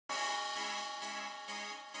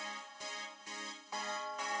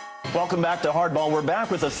Welcome back to Hardball. We're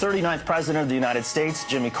back with the 39th President of the United States,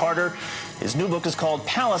 Jimmy Carter. His new book is called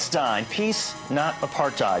Palestine, Peace, Not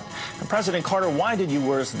Apartheid. And President Carter, why did you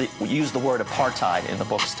use the word apartheid in the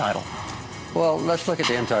book's title? Well, let's look at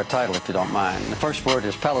the entire title, if you don't mind. The first word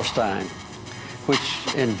is Palestine,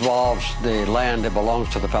 which involves the land that belongs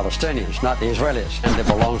to the Palestinians, not the Israelis. And it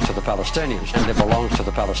belongs to the Palestinians. And it belongs to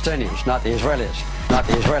the Palestinians, not the Israelis. Not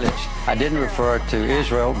the Israelis. I didn't refer to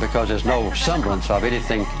Israel because there's no semblance of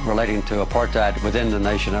anything relating to apartheid within the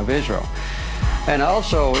nation of Israel. And I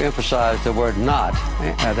also emphasized the word not,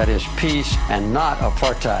 that is peace and not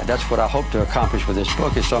apartheid. That's what I hope to accomplish with this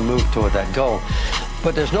book, is to move toward that goal.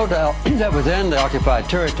 But there's no doubt that within the occupied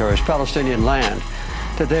territories, Palestinian land,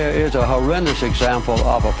 that there is a horrendous example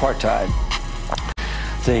of apartheid.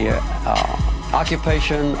 The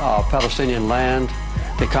occupation of Palestinian land,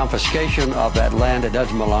 the confiscation of that land that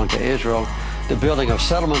doesn't belong to Israel, the building of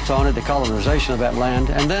settlements on it, the colonization of that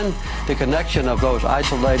land, and then the connection of those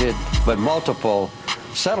isolated but multiple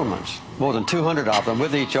settlements, more than 200 of them,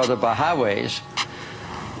 with each other by highways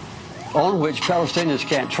on which Palestinians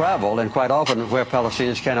can't travel, and quite often where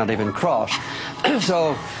Palestinians cannot even cross.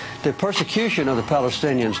 So the persecution of the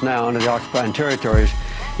Palestinians now under the occupied territories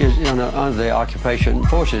is, under the occupation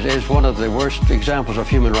forces, is one of the worst examples of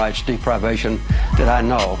human rights deprivation that I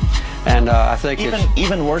know. And I think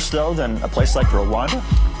even worse though than a place like Rwanda.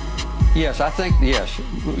 Yes, I think yes.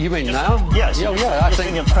 You mean now? Yes. Yeah. I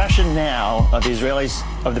think the impression now of the Israelis,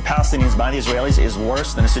 of the Palestinians by the Israelis, is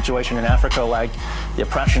worse than a situation in Africa like the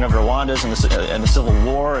oppression of Rwandans and the Civil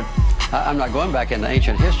War. I'm not going back into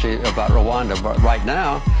ancient history about Rwanda, but right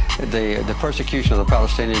now, the persecution of the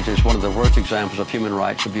Palestinians is one of the worst examples of human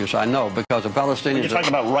rights abuse I know, because the Palestinians... When you're talking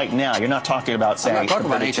about right now, you're not talking about, say, I'm not talking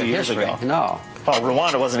about ancient history, no. Well,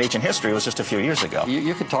 Rwanda wasn't ancient history, it was just a few years ago.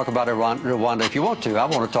 You can talk about Rwanda if you want to. I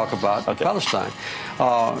want to talk about Palestine.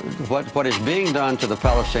 What is being done to the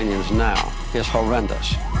Palestinians now is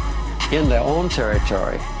horrendous in their own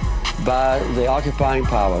territory by the occupying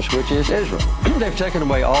powers, which is Israel. They've taken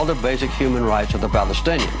away all the basic human rights of the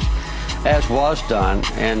Palestinians, as was done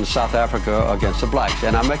in South Africa against the blacks.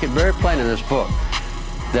 And I make it very plain in this book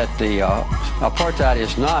that the apartheid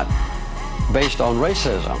is not based on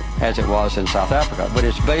racism, as it was in South Africa, but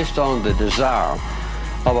it's based on the desire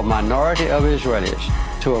of a minority of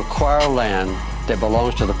Israelis to acquire land that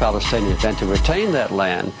belongs to the Palestinians and to retain that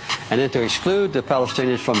land, and then to exclude the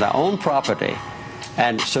Palestinians from their own property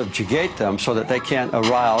and subjugate them so that they can't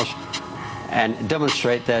arouse and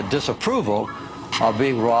demonstrate their disapproval of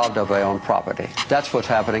being robbed of their own property. That's what's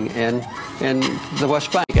happening in the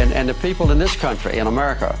West Bank. And the people in this country, in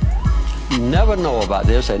America, never know about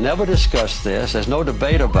this. They never discuss this. There's no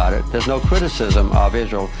debate about it. There's no criticism of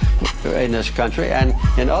Israel in this country. And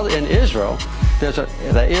in Israel,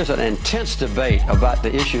 there is an intense debate about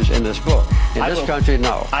the issues in this book. In this country,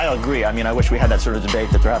 no. I agree. I mean, I wish we had that sort of debate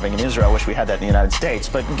that they're having in Israel. I wish we had that in the United States.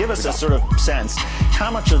 But give us a sort of sense,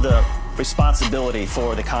 how much of the responsibility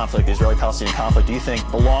for the conflict, the Israeli-Palestinian conflict, do you think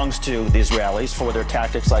belongs to the Israelis for their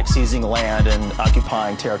tactics like seizing land and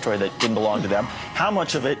occupying territory that didn't belong to them? How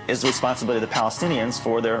much of it is the responsibility of the Palestinians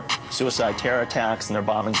for their suicide terror attacks and their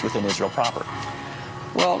bombings within Israel proper?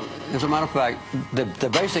 Well, as a matter of fact, the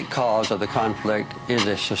basic cause of the conflict is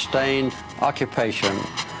a sustained occupation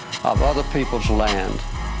of other people's land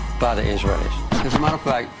by the Israelis. As a matter of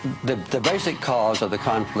fact, the basic cause of the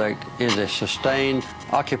conflict is a sustained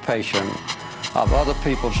occupation of other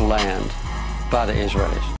people's land by the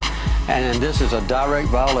Israelis. And this is a direct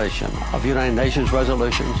violation of United Nations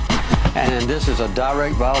resolutions. And this is a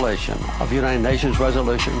direct violation of United Nations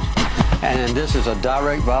resolutions. And this is a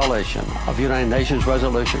direct violation of United Nations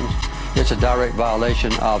resolutions. It's a direct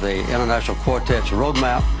violation of the International Quartet's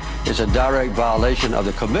roadmap. It's a direct violation of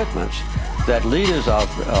the commitments that leaders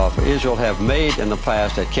of Israel have made in the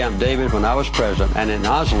past at Camp David when I was president and in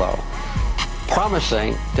Oslo,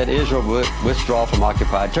 promising that Israel would withdraw from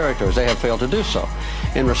occupied territories. They have failed to do so.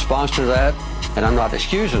 In response to that, and I'm not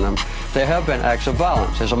excusing them, there have been acts of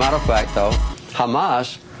violence. As a matter of fact, though,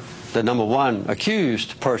 Hamas, the #1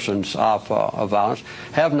 accused persons of violence,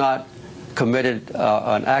 have not committed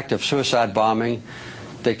an act of suicide bombing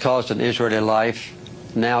that caused an Israeli life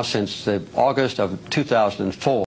now since August of 2004.